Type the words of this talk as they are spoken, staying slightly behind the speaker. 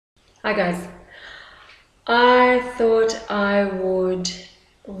Hi guys. I thought I would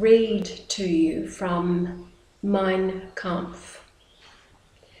read to you from Mein Kampf.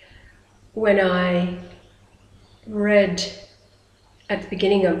 When I read at the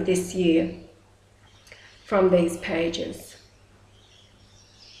beginning of this year from these pages,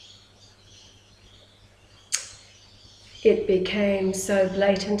 it became so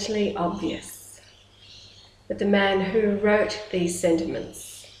blatantly obvious that the man who wrote these sentiments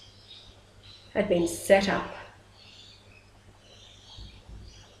had been set up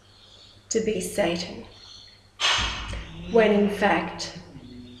to be Satan, when in fact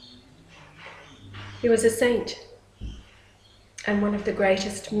he was a saint and one of the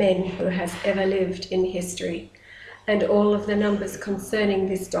greatest men who has ever lived in history. And all of the numbers concerning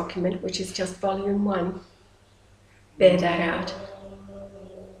this document, which is just volume 1, bear that out.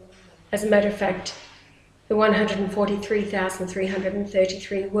 As a matter of fact, the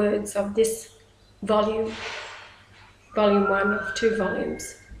 143,333 words of this volume 1 of 2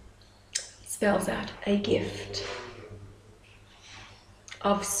 volumes, spells out a gift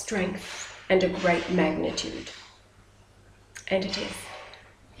of strength and a great magnitude. And it is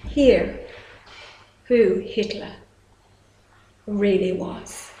here who Hitler really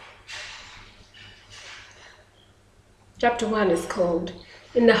was. Chapter 1 is called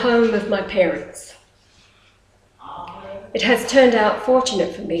In the Home of My Parents. It has turned out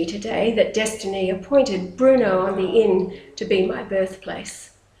fortunate for me today that destiny appointed Bruno on the Inn to be my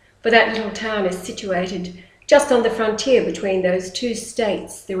birthplace, for that little town is situated just on the frontier between those two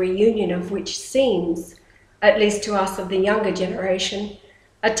states, the reunion of which seems, at least to us of the younger generation,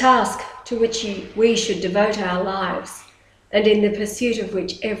 a task to which we should devote our lives, and in the pursuit of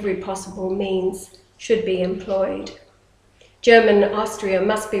which every possible means should be employed. German Austria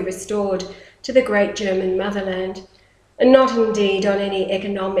must be restored to the great German motherland, and not indeed on any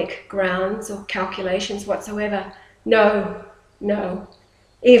economic grounds or calculations whatsoever. No, no.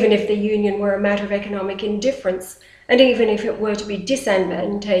 Even if the union were a matter of economic indifference, and even if it were to be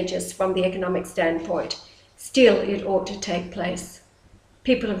disadvantageous from the economic standpoint, still it ought to take place.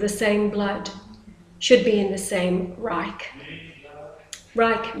 People of the same blood should be in the same Reich.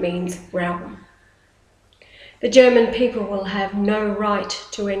 Reich means realm. The German people will have no right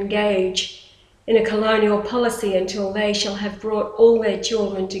to engage in a colonial policy until they shall have brought all their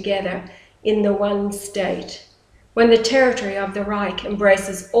children together in the one state. When the territory of the Reich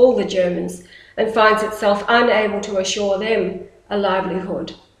embraces all the Germans and finds itself unable to assure them a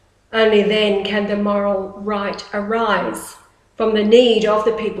livelihood, only then can the moral right arise from the need of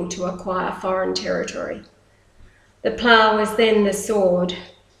the people to acquire foreign territory. The plough is then the sword,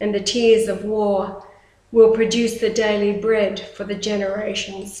 and the tears of war will produce the daily bread for the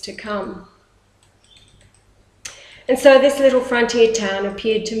generations to come. And so this little frontier town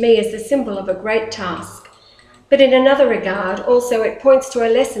appeared to me as the symbol of a great task, but in another regard also it points to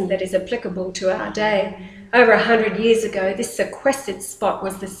a lesson that is applicable to our day. Over 100 years ago, this sequestered spot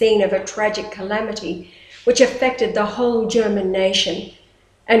was the scene of a tragic calamity which affected the whole German nation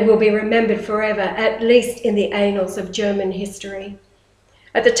and will be remembered forever, at least in the annals of German history.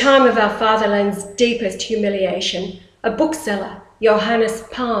 At the time of our fatherland's deepest humiliation, a bookseller, Johannes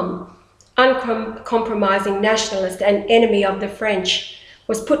Palm, uncompromising nationalist and enemy of the French,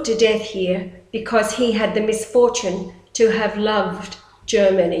 was put to death here because he had the misfortune to have loved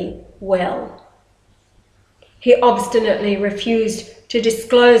Germany well. He obstinately refused to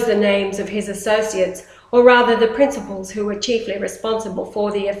disclose the names of his associates, or rather the principals who were chiefly responsible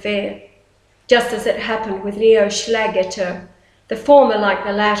for the affair. Just as it happened with Leo Schlageter, the former, like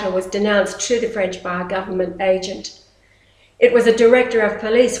the latter, was denounced to the French by a government agent. It was a director of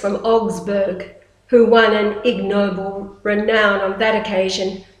police from Augsburg who won an ignoble renown on that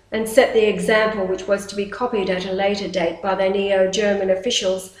occasion and set the example which was to be copied at a later date by the neo-German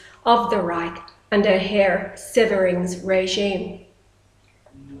officials of the Reich under Herr Severing's regime.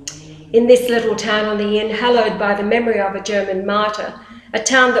 In this little town on the Inn, hallowed by the memory of a German martyr, a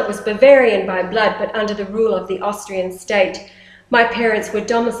town that was Bavarian by blood but under the rule of the Austrian state, my parents were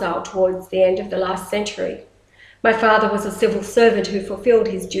domiciled towards the end of the last century. My father was a civil servant who fulfilled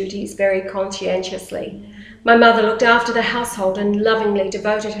his duties very conscientiously. My mother looked after the household and lovingly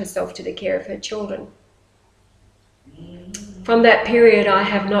devoted herself to the care of her children. From that period, I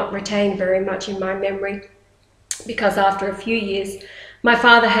have not retained very much in my memory, because after a few years, my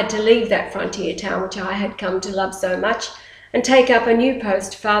father had to leave that frontier town which I had come to love so much and take up a new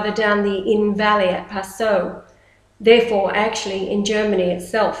post farther down the Inn Valley at Passau, therefore actually in Germany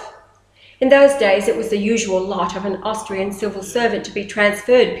itself. In those days, it was the usual lot of an Austrian civil servant to be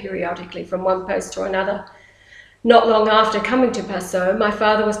transferred periodically from one post to another. Not long after coming to Passau, my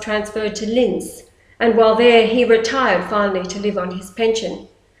father was transferred to Linz, and while there he retired finally to live on his pension.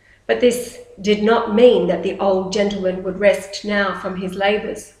 But this did not mean that the old gentleman would rest now from his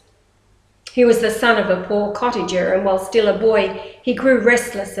labours. He was the son of a poor cottager, and while still a boy, he grew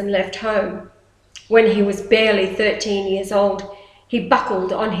restless and left home. When he was barely 13 years old, he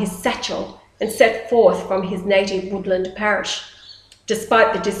buckled on his satchel and set forth from his native woodland parish.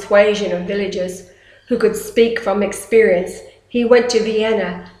 Despite the dissuasion of villagers who could speak from experience, he went to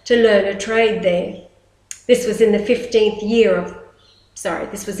Vienna to learn a trade there. This was in the 50th year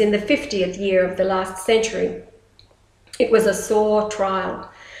of the last century. It was a sore trial,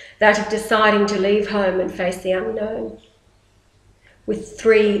 that of deciding to leave home and face the unknown, with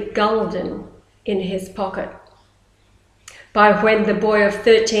 3 gulden in his pocket. By when the boy of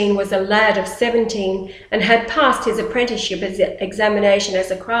 13 was a lad of 17 and had passed his apprenticeship examination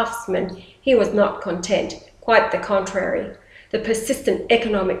as a craftsman, he was not content, quite the contrary. The persistent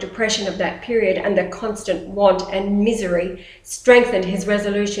economic depression of that period and the constant want and misery strengthened his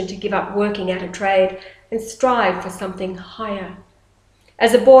resolution to give up working at a trade and strive for something higher.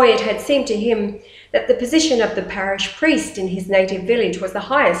 As a boy, it had seemed to him that the position of the parish priest in his native village was the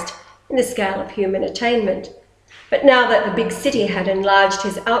highest in the scale of human attainment. But now that the big city had enlarged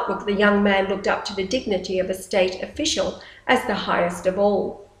his outlook, the young man looked up to the dignity of a state official as the highest of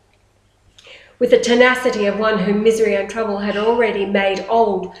all. With the tenacity of one whom misery and trouble had already made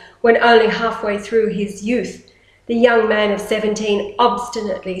old when only halfway through his youth, the young man of 17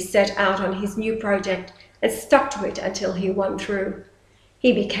 obstinately set out on his new project and stuck to it until he won through.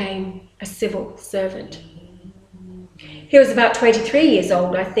 He became a civil servant. He was about 23 years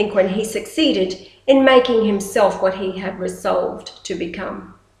old, I think, when he succeeded in making himself what he had resolved to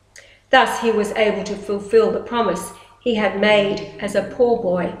become. Thus he was able to fulfill the promise he had made as a poor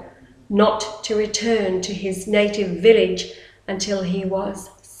boy, not to return to his native village until he was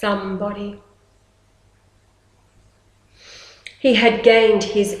somebody. He had gained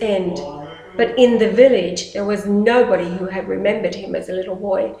his end, but in the village there was nobody who had remembered him as a little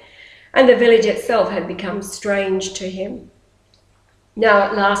boy, and the village itself had become strange to him. Now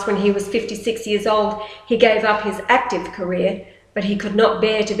at last, when he was 56 years old, he gave up his active career, but he could not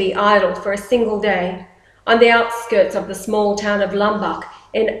bear to be idle for a single day. On the outskirts of the small town of Lumbach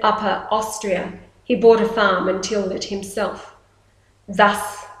in Upper Austria, he bought a farm and tilled it himself.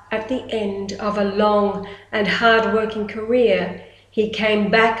 Thus, at the end of a long and hard-working career, he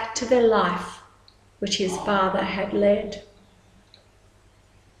came back to the life which his father had led.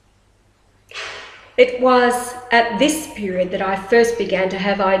 It was at this period that I first began to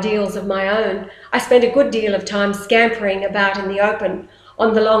have ideals of my own. I spent a good deal of time scampering about in the open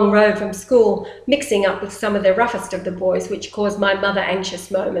on the long road from school, mixing up with some of the roughest of the boys, which caused my mother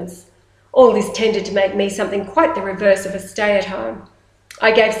anxious moments. All this tended to make me something quite the reverse of a stay-at-home.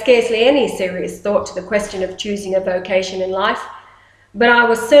 I gave scarcely any serious thought to the question of choosing a vocation in life, but I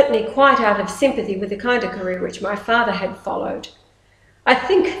was certainly quite out of sympathy with the kind of career which my father had followed. I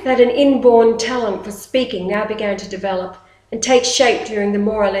think that an inborn talent for speaking now began to develop and take shape during the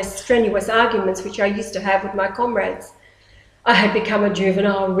more or less strenuous arguments which I used to have with my comrades. I had become a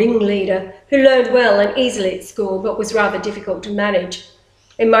juvenile ringleader who learned well and easily at school, but was rather difficult to manage.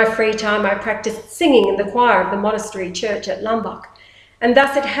 In my free time, I practiced singing in the choir of the monastery church at Lumbach, and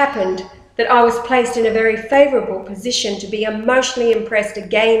thus it happened that I was placed in a very favourable position to be emotionally impressed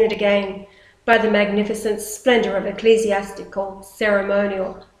again and again by the magnificent splendour of ecclesiastical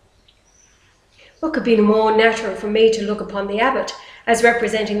ceremonial. What could be more natural for me to look upon the abbot as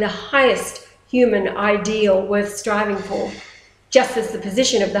representing the highest human ideal worth striving for, just as the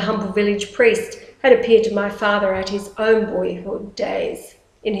position of the humble village priest had appeared to my father in his own boyhood days.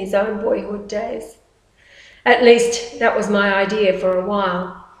 At least that was my idea for a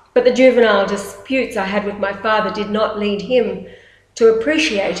while, but the juvenile disputes I had with my father did not lead him to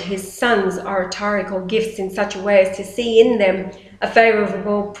appreciate his son's oratorical gifts in such a way as to see in them a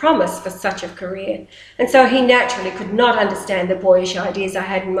favourable promise for such a career, and so he naturally could not understand the boyish ideas I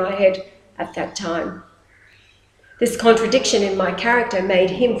had in my head at that time. This contradiction in my character made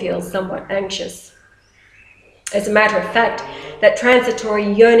him feel somewhat anxious. As a matter of fact, that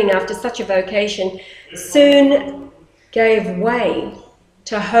transitory yearning after such a vocation soon gave way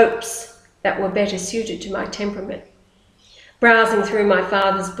to hopes that were better suited to my temperament. Browsing through my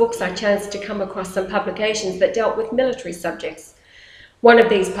father's books, I chanced to come across some publications that dealt with military subjects. One of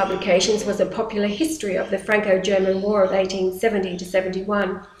these publications was a popular history of the Franco-German War of 1870 to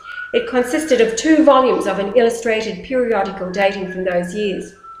 71. It consisted of 2 volumes of an illustrated periodical dating from those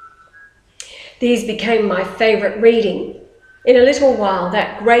years. These became my favourite reading. In a little while,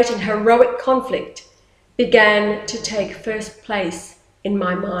 that great and heroic conflict began to take first place in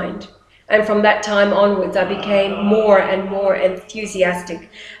my mind. And from that time onwards, I became more and more enthusiastic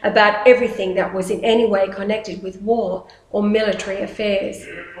about everything that was in any way connected with war or military affairs.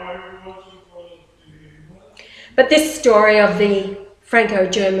 But this story of the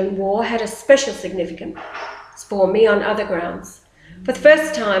Franco-German War had a special significance for me on other grounds. For the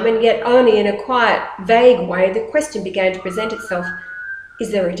first time, and yet only in a quiet, vague way, the question began to present itself: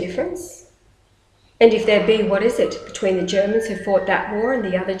 is there a difference? And if there be, what is it between the Germans who fought that war and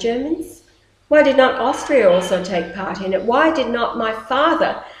the other Germans? Why did not Austria also take part in it? Why did not my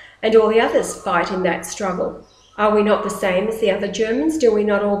father and all the others fight in that struggle? Are we not the same as the other Germans? Do we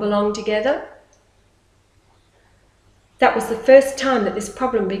not all belong together? That was the first time that this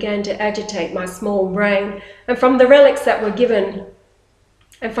problem began to agitate my small brain, and from the relics that were given,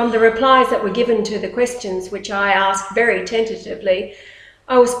 and from the replies that were given to the questions which I asked very tentatively,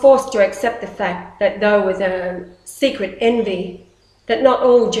 I was forced to accept the fact that, though with a secret envy, that not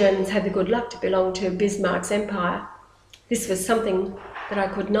all Germans had the good luck to belong to Bismarck's empire. This was something that I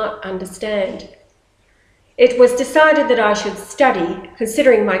could not understand. It was decided that I should study,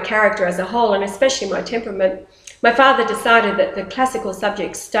 considering my character as a whole, and especially my temperament. My father decided that the classical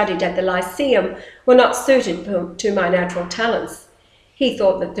subjects studied at the Lyceum were not suited to my natural talents. He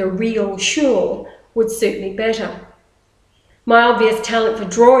thought that the real Schule would suit me better. My obvious talent for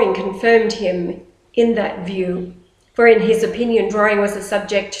drawing confirmed him in that view, for in his opinion drawing was a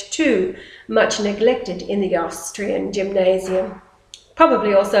subject too much neglected in the Austrian gymnasium.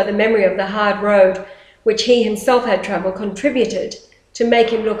 Probably also the memory of the hard road which he himself had travelled contributed to make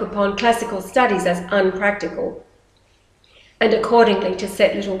him look upon classical studies as unpractical, and accordingly to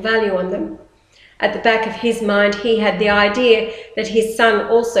set little value on them. At the back of his mind he had the idea that his son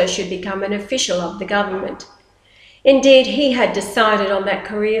also should become an official of the government. Indeed, he had decided on that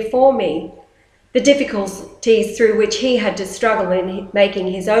career for me. The difficulties through which he had to struggle in making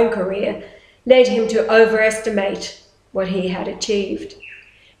his own career led him to overestimate what he had achieved,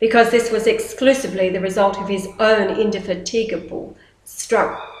 because this was exclusively the result of his own indefatigable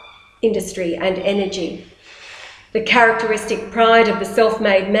industry and energy. The characteristic pride of the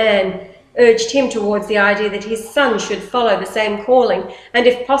self-made man urged him towards the idea that his son should follow the same calling and,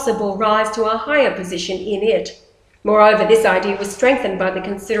 if possible, rise to a higher position in it. Moreover, this idea was strengthened by the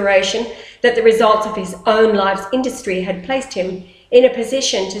consideration that the results of his own life's industry had placed him in a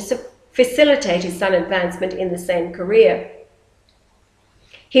position to facilitate his son's advancement in the same career.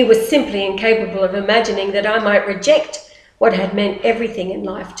 He was simply incapable of imagining that I might reject what had meant everything in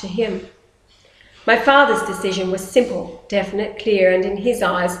life to him. My father's decision was simple, definite, clear, and in his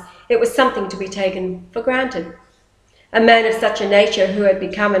eyes it was something to be taken for granted. A man of such a nature, who had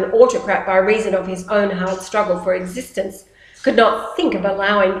become an autocrat by reason of his own hard struggle for existence, could not think of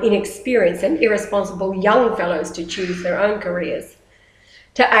allowing inexperienced and irresponsible young fellows to choose their own careers.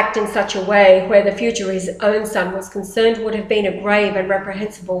 To act in such a way where the future of his own son was concerned would have been a grave and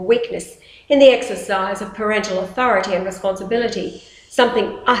reprehensible weakness in the exercise of parental authority and responsibility,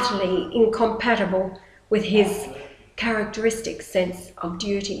 something utterly incompatible with his characteristic sense of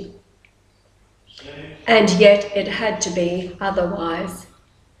duty. And yet it had to be otherwise.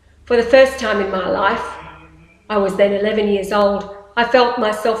 For the first time in my life, I was then 11 years old, I felt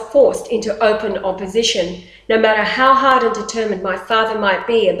myself forced into open opposition. No matter how hard and determined my father might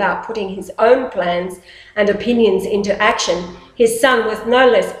be about putting his own plans and opinions into action, his son was no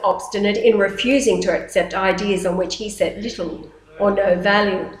less obstinate in refusing to accept ideas on which he set little or no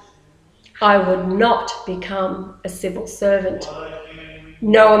value. I would not become a civil servant.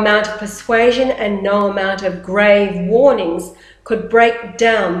 No amount of persuasion and no amount of grave warnings could break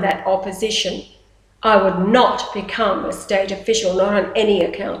down that opposition. I would not become a state official, not on any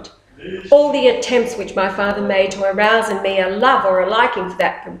account. All the attempts which my father made to arouse in me a love or a liking for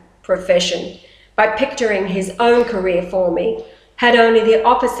that profession, by picturing his own career for me, had only the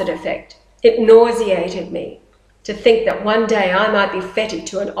opposite effect. It nauseated me to think that one day I might be fettered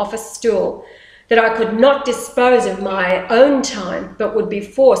to an office stool, that I could not dispose of my own time, but would be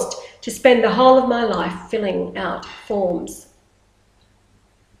forced to spend the whole of my life filling out forms.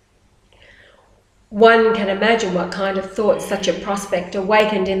 One can imagine what kind of thoughts such a prospect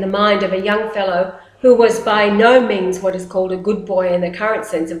awakened in the mind of a young fellow who was by no means what is called a good boy in the current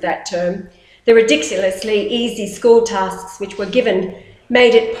sense of that term. The ridiculously easy school tasks which were given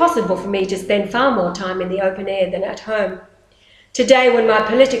made it possible for me to spend far more time in the open air than at home. Today, when my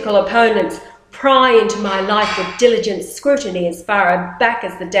political opponents pry into my life with diligent scrutiny as far back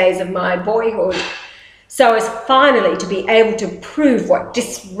as the days of my boyhood, so as finally to be able to prove what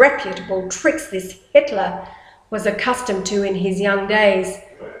disreputable tricks this Hitler was accustomed to in his young days,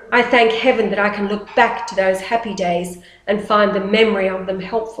 I thank heaven that I can look back to those happy days and find the memory of them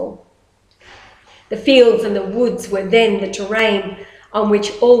helpful. The fields and the woods were then the terrain on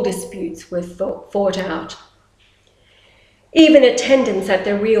which all disputes were fought out. Even attendance at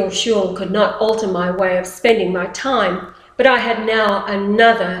the real shul could not alter my way of spending my time, but I had now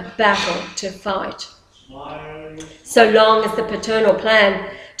another battle to fight. So long as the paternal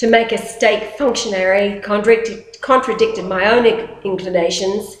plan to make a state functionary contradicted my own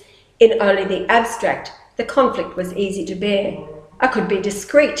inclinations, in only the abstract, the conflict was easy to bear. I could be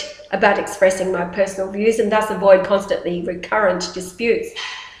discreet about expressing my personal views and thus avoid constantly recurrent disputes.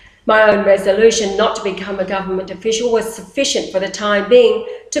 My own resolution not to become a government official was sufficient for the time being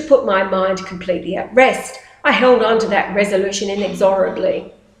to put my mind completely at rest. I held on to that resolution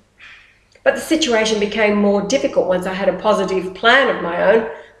inexorably. But the situation became more difficult once I had a positive plan of my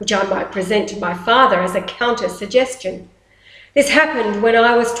own, which I might present to my father as a counter-suggestion. This happened when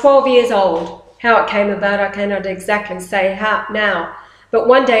I was 12 years old. How it came about I cannot exactly say how now, but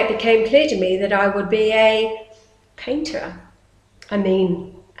one day it became clear to me that I would be a painter.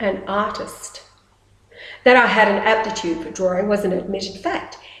 An artist. That I had an aptitude for drawing was an admitted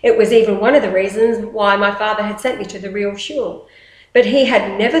fact. It was even one of the reasons why my father had sent me to the real shul. But he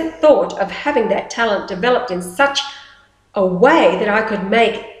had never thought of having that talent developed in such a way that I could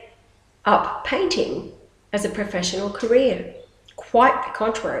make up painting as a professional career. Quite the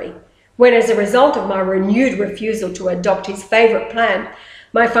contrary. When, as a result of my renewed refusal to adopt his favourite plan,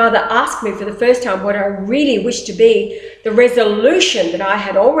 my father asked me for the first time what I really wished to be, the resolution that I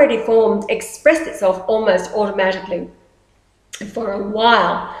had already formed expressed itself almost automatically. And for a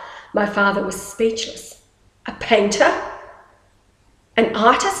while, my father was speechless. A painter? An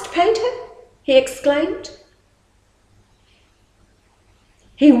artist painter? He exclaimed.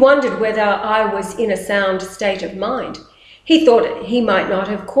 He wondered whether I was in a sound state of mind. He thought he might not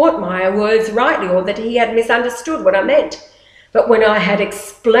have caught my words rightly or that he had misunderstood what I meant. But when I had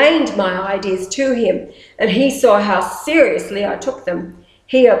explained my ideas to him and he saw how seriously I took them,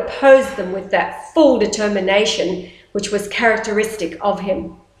 he opposed them with that full determination which was characteristic of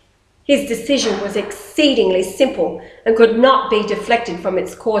him. His decision was exceedingly simple and could not be deflected from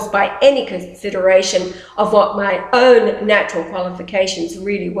its course by any consideration of what my own natural qualifications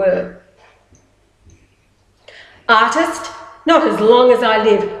really were. Artist? Not as long as I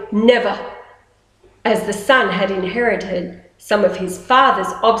live, never. As the son had inherited some of his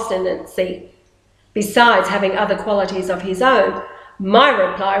father's obstinacy, besides having other qualities of his own, my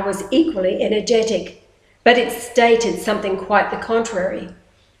reply was equally energetic, but it stated something quite the contrary,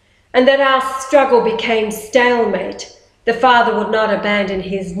 and that our struggle became stalemate. The father would not abandon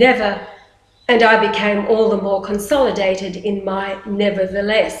his never, and I became all the more consolidated in my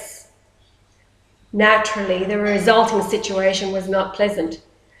nevertheless. Naturally, the resulting situation was not pleasant.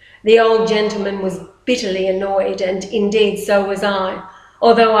 The old gentleman was bitterly annoyed, and indeed so was I,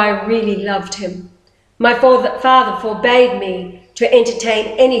 although I really loved him. My father forbade me to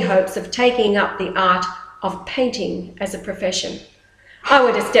entertain any hopes of taking up the art of painting as a profession. I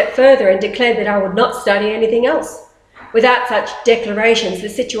went a step further and declared that I would not study anything else. Without such declarations, the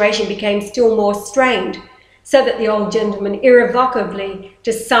situation became still more strained, so that the old gentleman irrevocably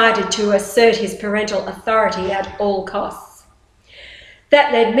decided to assert his parental authority at all costs.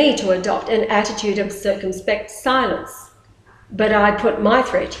 That led me to adopt an attitude of circumspect silence, but I put my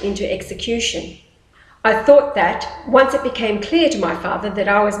threat into execution. I thought that, once it became clear to my father that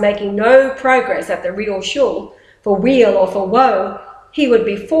I was making no progress at the real shul, for weal or for woe, he would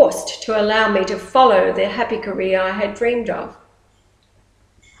be forced to allow me to follow the happy career I had dreamed of.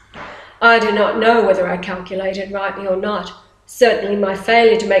 I do not know whether I calculated rightly or not. Certainly my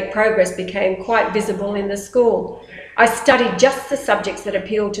failure to make progress became quite visible in the school. I studied just the subjects that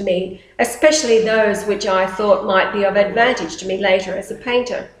appealed to me, especially those which I thought might be of advantage to me later as a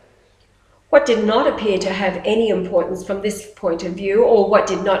painter. What did not appear to have any importance from this point of view, or what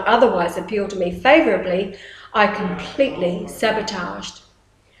did not otherwise appeal to me favourably, I completely sabotaged.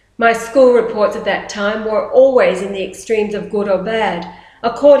 My school reports at that time were always in the extremes of good or bad,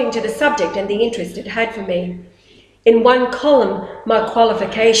 according to the subject and the interest it had for me. In one column, my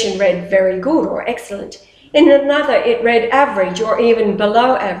qualification read very good or excellent. In another, it read average or even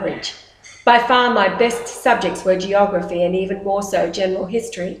below average. By far my best subjects were geography and even more so general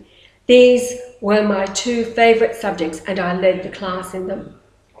history. These were my two favourite subjects and I led the class in them.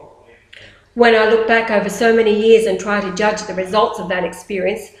 When I look back over so many years and try to judge the results of that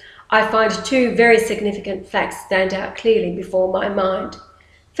experience, I find two very significant facts stand out clearly before my mind.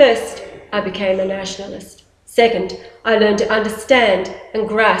 First, I became a nationalist. Second, I learned to understand and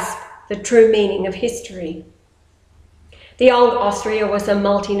grasp the true meaning of history. The old Austria was a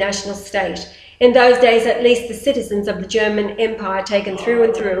multinational state. In those days, at least, the citizens of the German Empire, taken through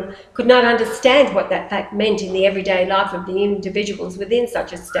and through, could not understand what that fact meant in the everyday life of the individuals within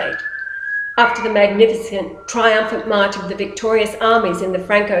such a state. After the magnificent, triumphant march of the victorious armies in the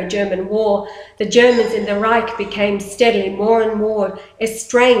Franco-German War, the Germans in the Reich became steadily more and more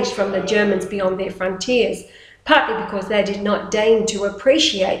estranged from the Germans beyond their frontiers, partly because they did not deign to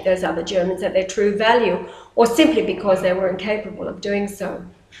appreciate those other Germans at their true value, or simply because they were incapable of doing so.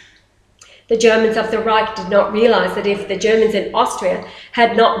 The Germans of the Reich did not realize that if the Germans in Austria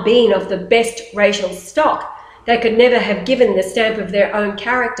had not been of the best racial stock, they could never have given the stamp of their own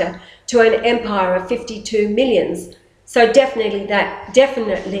character to an empire of 52 millions. So definitely that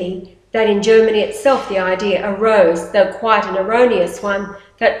in Germany itself the idea arose, though quite an erroneous one,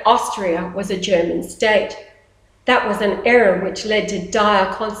 that Austria was a German state. That was an error which led to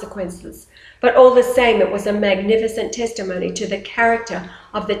dire consequences. But all the same, it was a magnificent testimony to the character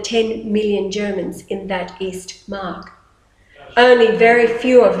of the 10 million Germans in that East Mark. Only very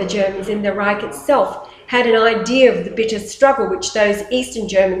few of the Germans in the Reich itself had an idea of the bitter struggle which those Eastern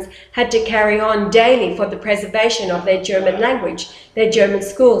Germans had to carry on daily for the preservation of their German language, their German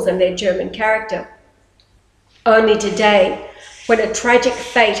schools, and their German character. Only today, when a tragic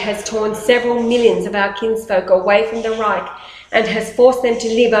fate has torn several millions of our kinsfolk away from the Reich and has forced them to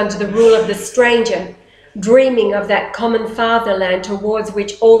live under the rule of the stranger, dreaming of that common fatherland towards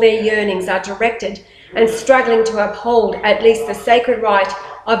which all their yearnings are directed, and struggling to uphold at least the sacred right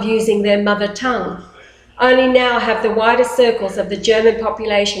of using their mother tongue. Only now have the wider circles of the German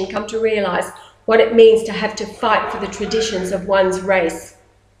population come to realize what it means to have to fight for the traditions of one's race.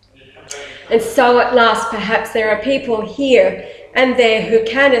 And so at last, perhaps there are people here and there who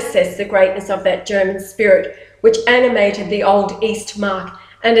can assess the greatness of that German spirit which animated the old East Mark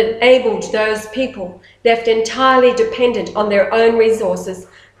and enabled those people left entirely dependent on their own resources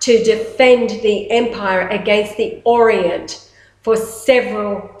to defend the empire against the Orient for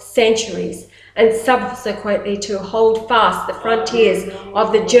several centuries, and subsequently to hold fast the frontiers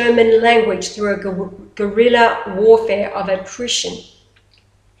of the German language through a guerrilla warfare of attrition.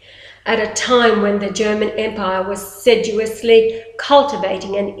 At a time when the German Empire was sedulously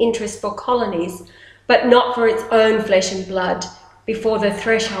cultivating an interest for colonies, but not for its own flesh and blood, before the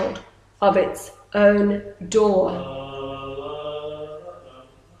threshold of its own door.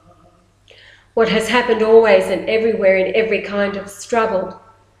 What has happened always and everywhere in every kind of struggle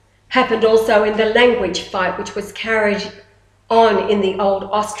happened also in the language fight which was carried on in the old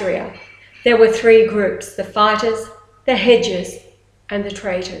Austria. There were three groups: the fighters, the hedgers, and the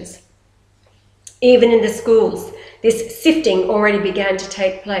traitors. Even in the schools, this sifting already began to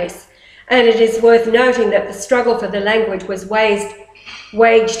take place, and it is worth noting that the struggle for the language was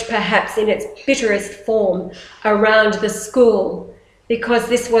waged perhaps in its bitterest form around the school, because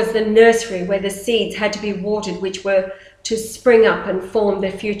this was the nursery where the seeds had to be watered which were to spring up and form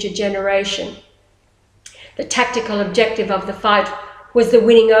the future generation. The tactical objective of the fight was the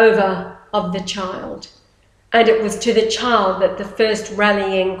winning over of the child, and it was to the child that the first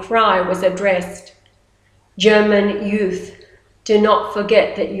rallying cry was addressed. German youth, do not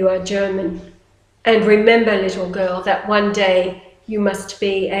forget that you are German, and remember, little girl, that one day you must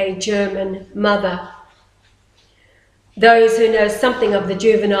be a German mother. Those who know something of the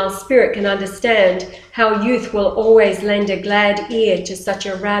juvenile spirit can understand how youth will always lend a glad ear to such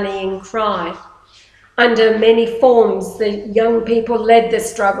a rallying cry. Under many forms, the young people led the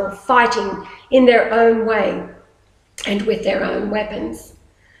struggle, fighting in their own way and with their own weapons.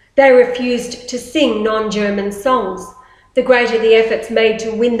 They refused to sing non-German songs. The greater the efforts made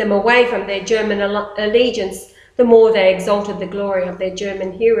to win them away from their German allegiance, the more they exalted the glory of their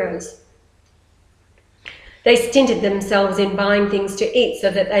German heroes. They stinted themselves in buying things to eat so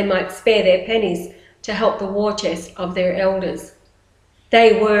that they might spare their pennies to help the war chest of their elders.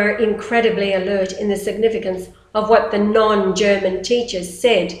 They were incredibly alert in the significance of what the non-German teachers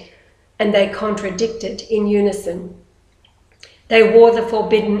said, and they contradicted in unison. They wore the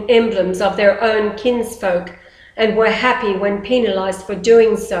forbidden emblems of their own kinsfolk and were happy when penalized for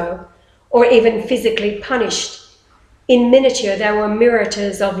doing so, or even physically punished. In miniature, they were mirrors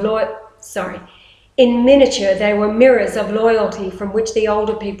of loyalty from which the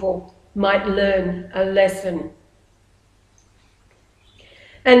older people might learn a lesson.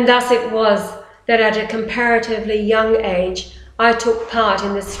 And thus it was that at a comparatively young age, I took part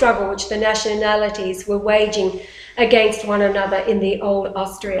in the struggle which the nationalities were waging against one another in the old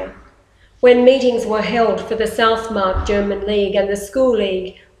Austria. When meetings were held for the Southmark German League and the School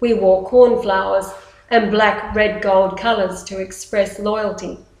League, we wore cornflowers and black, red, gold colours to express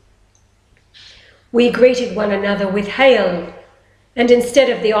loyalty. We greeted one another with Hail, and instead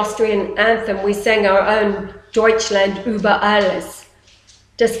of the Austrian anthem, we sang our own Deutschland über alles,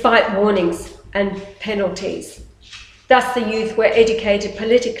 despite warnings and penalties. Thus the youth were educated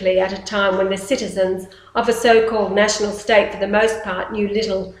politically at a time when the citizens of a so-called national state for the most part knew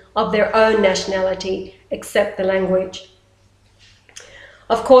little of their own nationality except the language.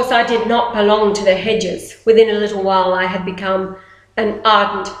 Of course, I did not belong to the hedges. Within a little while I had become an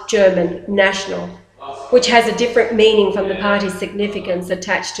ardent German national, which has a different meaning from the party's significance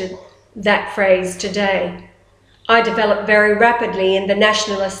attached to that phrase today. I developed very rapidly in the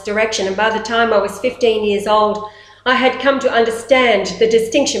nationalist direction, and by the time I was 15 years old, I had come to understand the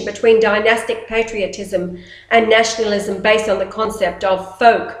distinction between dynastic patriotism and nationalism based on the concept of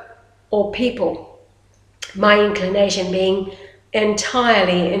folk or people, my inclination being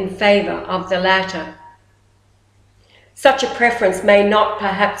entirely in favour of the latter. Such a preference may not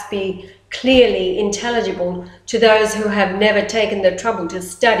perhaps be clearly intelligible to those who have never taken the trouble to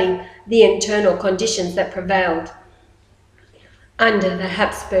study the internal conditions that prevailed under the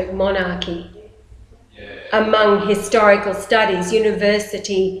Habsburg monarchy. Among historical studies,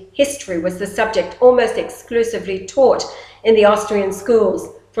 university history was the subject almost exclusively taught in the Austrian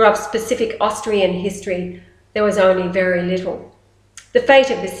schools, for of specific Austrian history there was only very little. The fate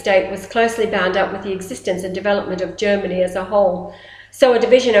of this state was closely bound up with the existence and development of Germany as a whole, so a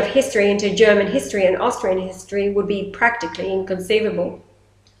division of history into German history and Austrian history would be practically inconceivable.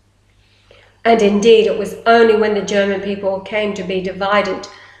 And indeed, it was only when the German people came to be divided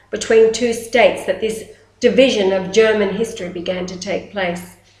between two states that this division of German history began to take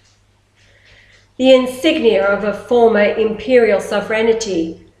place. The insignia of a former imperial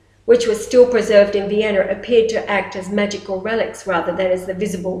sovereignty, which was still preserved in Vienna, appeared to act as magical relics rather than as the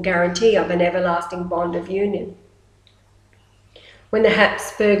visible guarantee of an everlasting bond of union. When the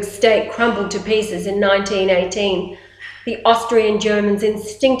Habsburg state crumbled to pieces in 1918, the Austrian Germans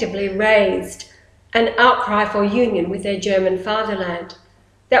instinctively raised an outcry for union with their German fatherland.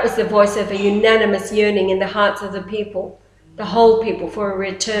 That was the voice of a unanimous yearning in the hearts of the people, the whole people, for a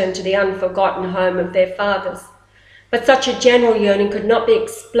return to the unforgotten home of their fathers. But such a general yearning could not be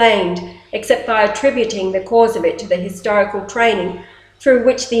explained except by attributing the cause of it to the historical training through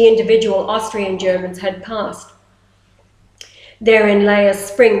which the individual Austrian Germans had passed. Therein lay a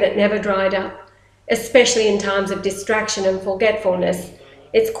spring that never dried up, especially in times of distraction and forgetfulness.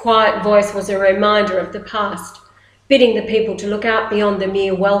 Its quiet voice was a reminder of the past, bidding the people to look out beyond the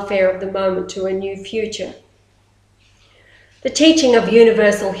mere welfare of the moment to a new future. The teaching of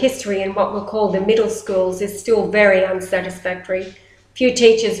universal history in what we'll call the middle schools is still very unsatisfactory. Few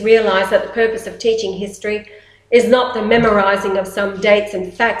teachers realise that the purpose of teaching history is not the memorising of some dates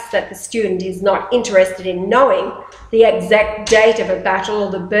and facts that the student is not interested in knowing, the exact date of a battle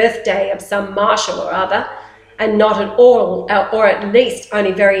or the birthday of some marshal or other, and not at all, or at least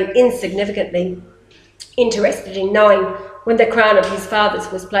only very insignificantly, interested in knowing when the crown of his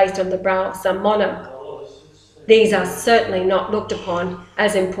fathers was placed on the brow of some monarch. These are certainly not looked upon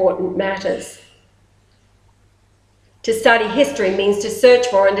as important matters. To study history means to search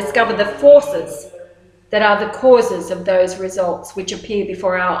for and discover the forces that are the causes of those results which appear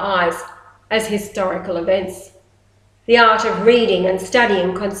before our eyes as historical events. The art of reading and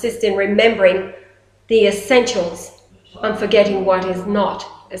studying consists in remembering the essentials and forgetting what is not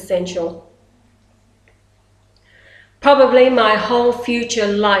essential. Probably my whole future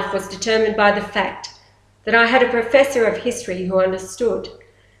life was determined by the fact that I had a professor of history who understood,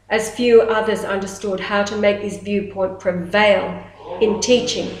 as few others understood, how to make this viewpoint prevail in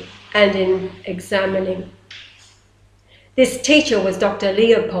teaching and in examining. This teacher was Dr.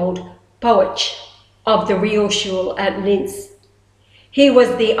 Leopold Poetsch of the Realschule at Linz. He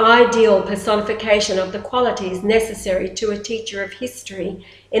was the ideal personification of the qualities necessary to a teacher of history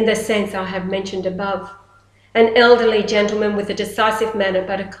in the sense I have mentioned above. An elderly gentleman with a decisive manner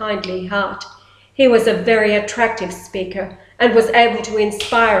but a kindly heart. He was a very attractive speaker and was able to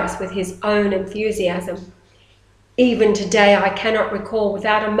inspire us with his own enthusiasm. Even today, I cannot recall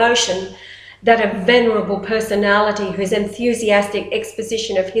without emotion that a venerable personality whose enthusiastic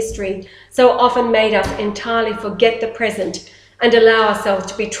exposition of history so often made us entirely forget the present and allow ourselves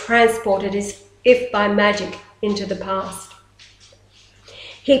to be transported as if by magic into the past.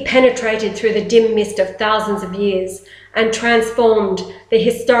 He penetrated through the dim mist of thousands of years and transformed the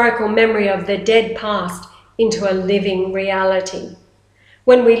historical memory of the dead past into a living reality.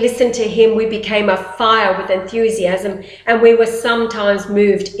 When we listened to him, we became afire with enthusiasm, and we were sometimes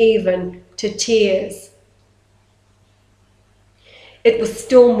moved even to tears. It was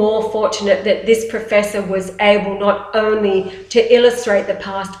still more fortunate that this professor was able not only to illustrate the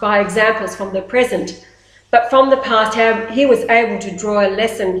past by examples from the present, but from the past how he was able to draw a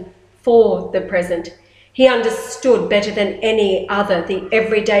lesson for the present. He understood better than any other the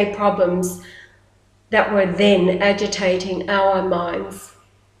everyday problems that were then agitating our minds.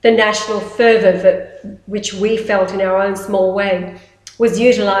 The national fervour which we felt in our own small way was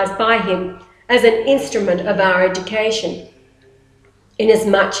utilised by him as an instrument of our education,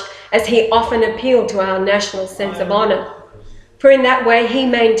 inasmuch as he often appealed to our national sense of honour. For in that way he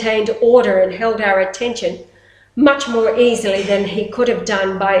maintained order and held our attention much more easily than he could have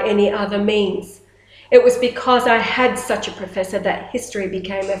done by any other means. It was because I had such a professor that history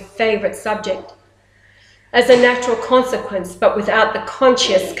became a favourite subject. As a natural consequence, but without the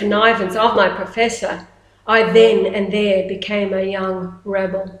conscious connivance of my professor, I then and there became a young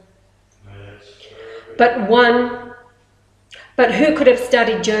rebel. But who could have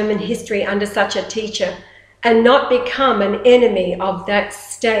studied German history under such a teacher and not become an enemy of that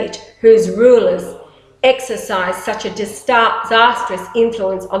state whose rulers exercised such a disastrous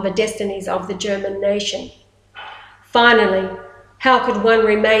influence on the destinies of the German nation? Finally, how could one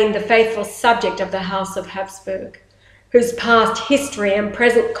remain the faithful subject of the House of Habsburg, whose past history and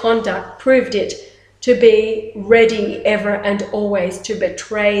present conduct proved it to be ready ever and always to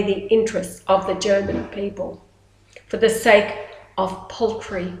betray the interests of the German people for the sake of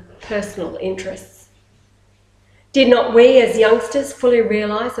paltry personal interests? Did not we as youngsters fully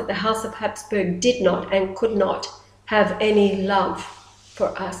realise that the House of Habsburg did not and could not have any love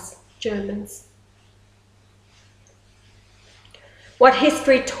for us Germans? What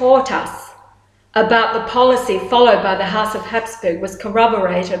history taught us about the policy followed by the House of Habsburg was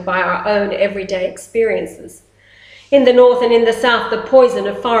corroborated by our own everyday experiences. In the north and in the south, the poison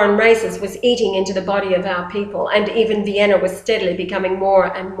of foreign races was eating into the body of our people, and even Vienna was steadily becoming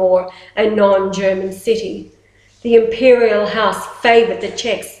more and more a non-German city. The imperial house favoured the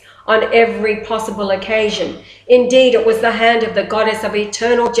Czechs on every possible occasion. Indeed, it was the hand of the goddess of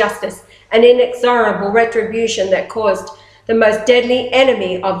eternal justice and inexorable retribution that caused the most deadly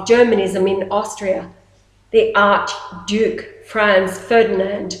enemy of Germanism in Austria, the Archduke Franz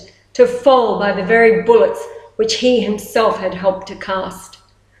Ferdinand, to fall by the very bullets which he himself had helped to cast.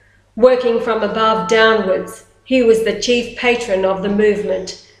 Working from above downwards, he was the chief patron of the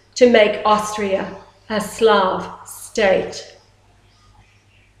movement to make Austria a Slav state.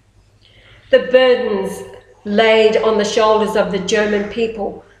 The burdens laid on the shoulders of the German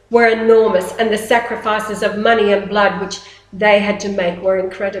people were enormous, and the sacrifices of money and blood which they had to make were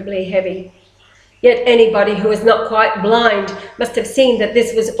incredibly heavy. Yet anybody who was not quite blind must have seen that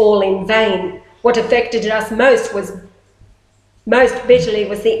this was all in vain. What affected us most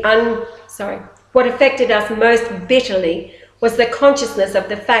bitterly was the consciousness of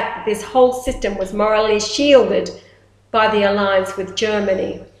the fact that this whole system was morally shielded by the alliance with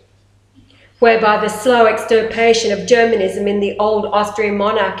Germany, whereby the slow extirpation of Germanism in the old Austrian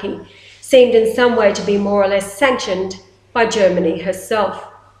monarchy seemed in some way to be more or less sanctioned by Germany herself.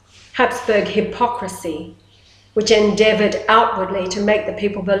 Habsburg hypocrisy, which endeavoured outwardly to make the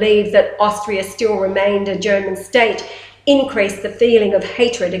people believe that Austria still remained a German state, increased the feeling of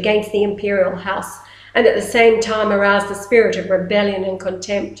hatred against the imperial house, and at the same time aroused the spirit of rebellion and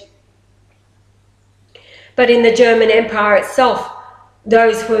contempt. But in the German Empire itself,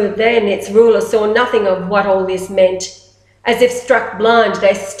 those who were then its rulers saw nothing of what all this meant. As if struck blind,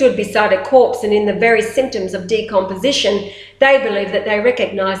 they stood beside a corpse, and in the very symptoms of decomposition, they believed that they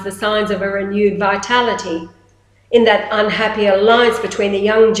recognised the signs of a renewed vitality. In that unhappy alliance between the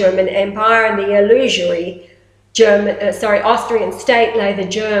young German Empire and the illusory Austrian state lay the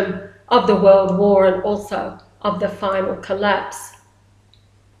germ of the World War and also of the final collapse.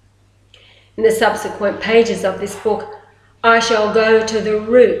 In the subsequent pages of this book, I shall go to the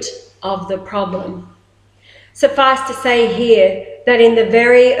root of the problem. Suffice to say here that in the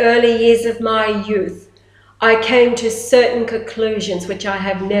very early years of my youth, I came to certain conclusions which I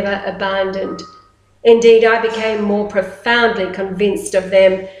have never abandoned. Indeed, I became more profoundly convinced of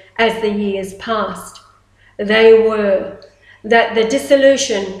them as the years passed. They were that the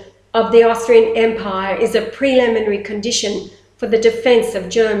dissolution of the Austrian Empire is a preliminary condition for the defence of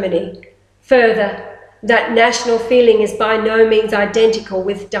Germany. Further, that national feeling is by no means identical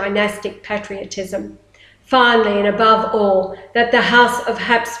with dynastic patriotism. Finally, and above all, that the House of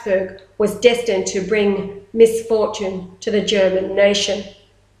Habsburg was destined to bring misfortune to the German nation.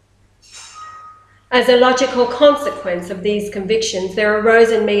 As a logical consequence of these convictions, there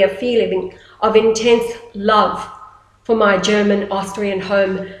arose in me a feeling of intense love for my German Austrian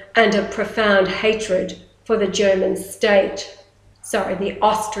home and a profound hatred for the German state. the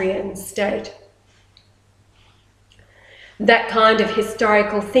Austrian state. That kind of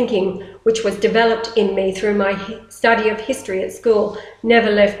historical thinking, which was developed in me through my study of history at school,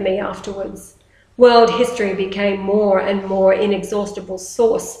 never left me afterwards. World history became more and more inexhaustible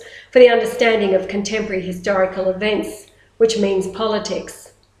source for the understanding of contemporary historical events, which means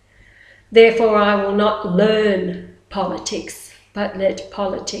politics. Therefore, I will not learn politics, but let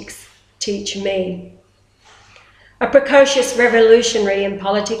politics teach me. A precocious revolutionary in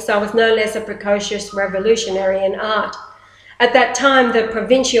politics, I was no less a precocious revolutionary in art. At that time, the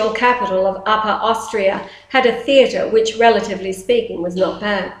provincial capital of Upper Austria had a theatre which, relatively speaking, was not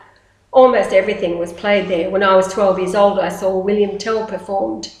bad. Almost everything was played there. When I was 12 years old, I saw William Tell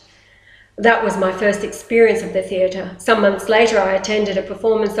performed. That was my first experience of the theatre. Some months later, I attended a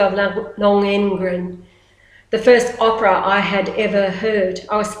performance of Lohengrin, the first opera I had ever heard.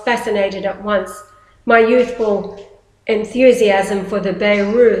 I was fascinated at once. My youthful enthusiasm for the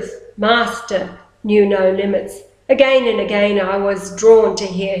Bayreuth master knew no limits. Again and again I was drawn to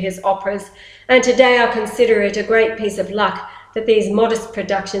hear his operas, and today I consider it a great piece of luck that these modest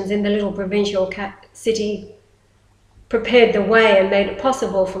productions in the little provincial city prepared the way and made it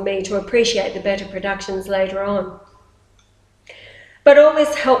possible for me to appreciate the better productions later on. But all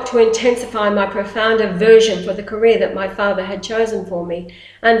this helped to intensify my profound aversion for the career that my father had chosen for me,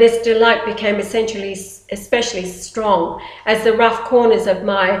 and this delight became especially strong as the rough corners of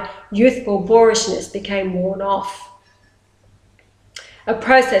my youthful boorishness became worn off. A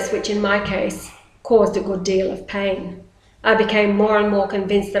process which, in my case, caused a good deal of pain. I became more and more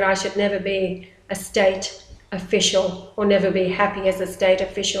convinced that I should never be a state official or never be happy as a state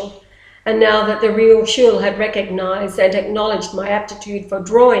official. And now that the real Schule had recognized and acknowledged my aptitude for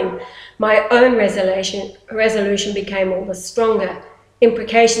drawing, my own resolution became all the stronger.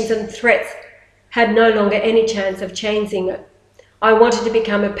 Imprecations and threats had no longer any chance of changing it. I wanted to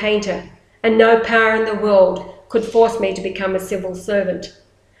become a painter, and no power in the world could force me to become a civil servant.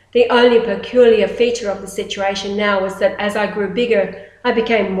 The only peculiar feature of the situation now was that as I grew bigger, I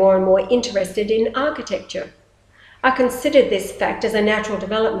became more and more interested in architecture. I considered this fact as a natural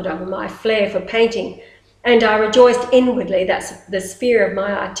development of my flair for painting, and I rejoiced inwardly that the sphere of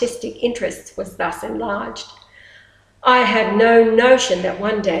my artistic interests was thus enlarged. I had no notion that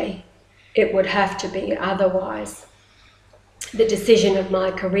one day it would have to be otherwise. The decision of my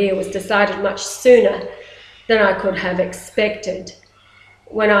career was decided much sooner than I could have expected.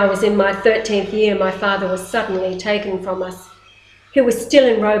 When I was in my 13th year, my father was suddenly taken from us. He was still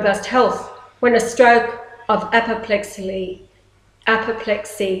in robust health when a stroke of apoplexy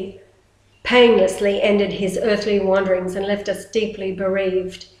painlessly ended his earthly wanderings and left us deeply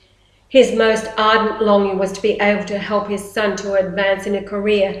bereaved. His most ardent longing was to be able to help his son to advance in a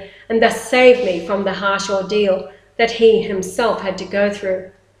career and thus save me from the harsh ordeal that he himself had to go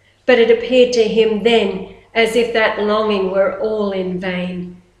through. But it appeared to him then as if that longing were all in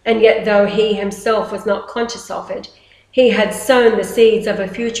vain, and yet though he himself was not conscious of it, he had sown the seeds of a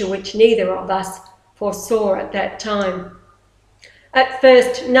future which neither of us foresaw at that time. At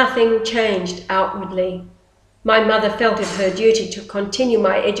first, nothing changed outwardly. My mother felt it her duty to continue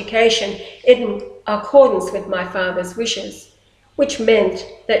my education in accordance with my father's wishes, which meant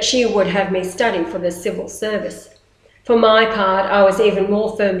that she would have me study for the civil service. For my part, I was even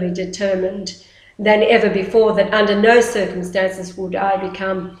more firmly determined than ever before that under no circumstances would I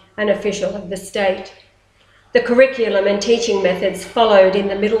become an official of the state. The curriculum and teaching methods followed in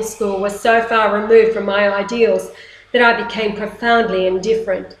the middle school were so far removed from my ideals that I became profoundly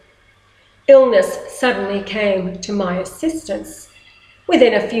indifferent. Illness suddenly came to my assistance.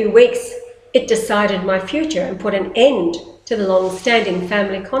 Within a few weeks, it decided my future and put an end to the long-standing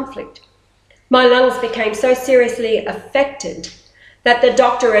family conflict. My lungs became so seriously affected that the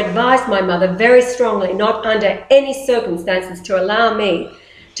doctor advised my mother very strongly not under any circumstances to allow me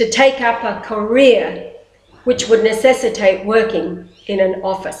to take up a career which would necessitate working in an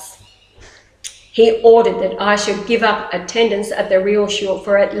office. He ordered that I should give up attendance at the Realschule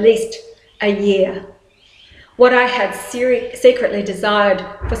for at least a year. What I had secretly desired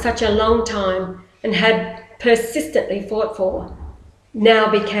for such a long time and had persistently fought for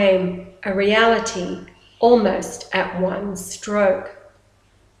now became a reality almost at one stroke.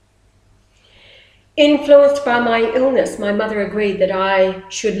 Influenced by my illness, my mother agreed that I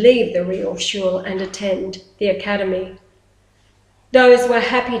should leave the Realschule and attend the academy. Those were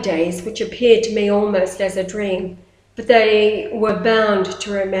happy days which appeared to me almost as a dream, but they were bound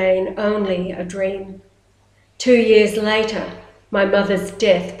to remain only a dream. 2 years later, my mother's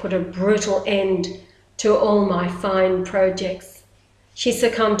death put a brutal end to all my fine projects. She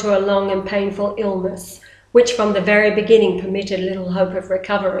succumbed to a long and painful illness, which from the very beginning permitted little hope of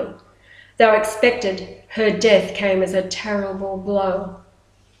recovery. Though expected, her death came as a terrible blow.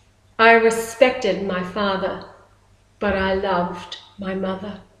 I respected my father, but I loved my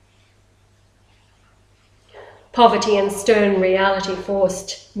mother. Poverty and stern reality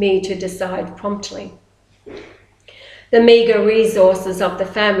forced me to decide promptly. The meagre resources of the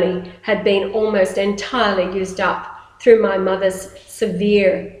family had been almost entirely used up through my mother's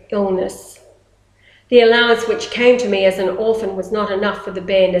severe illness. The allowance which came to me as an orphan was not enough for the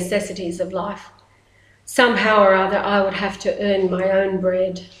bare necessities of life. Somehow or other I would have to earn my own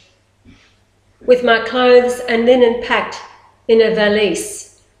bread. With my clothes and linen packed in a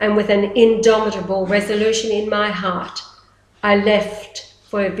valise, and with an indomitable resolution in my heart, I left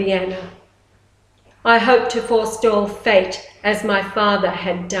for Vienna. I hoped to forestall fate as my father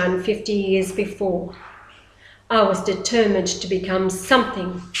had done 50 years before. I was determined to become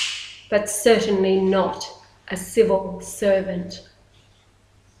something, but certainly not a civil servant.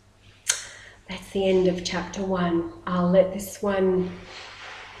 That's the end of chapter 1. I'll let this one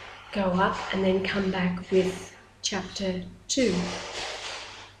go up and then come back with chapter 2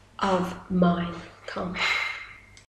 of Mein Kampf.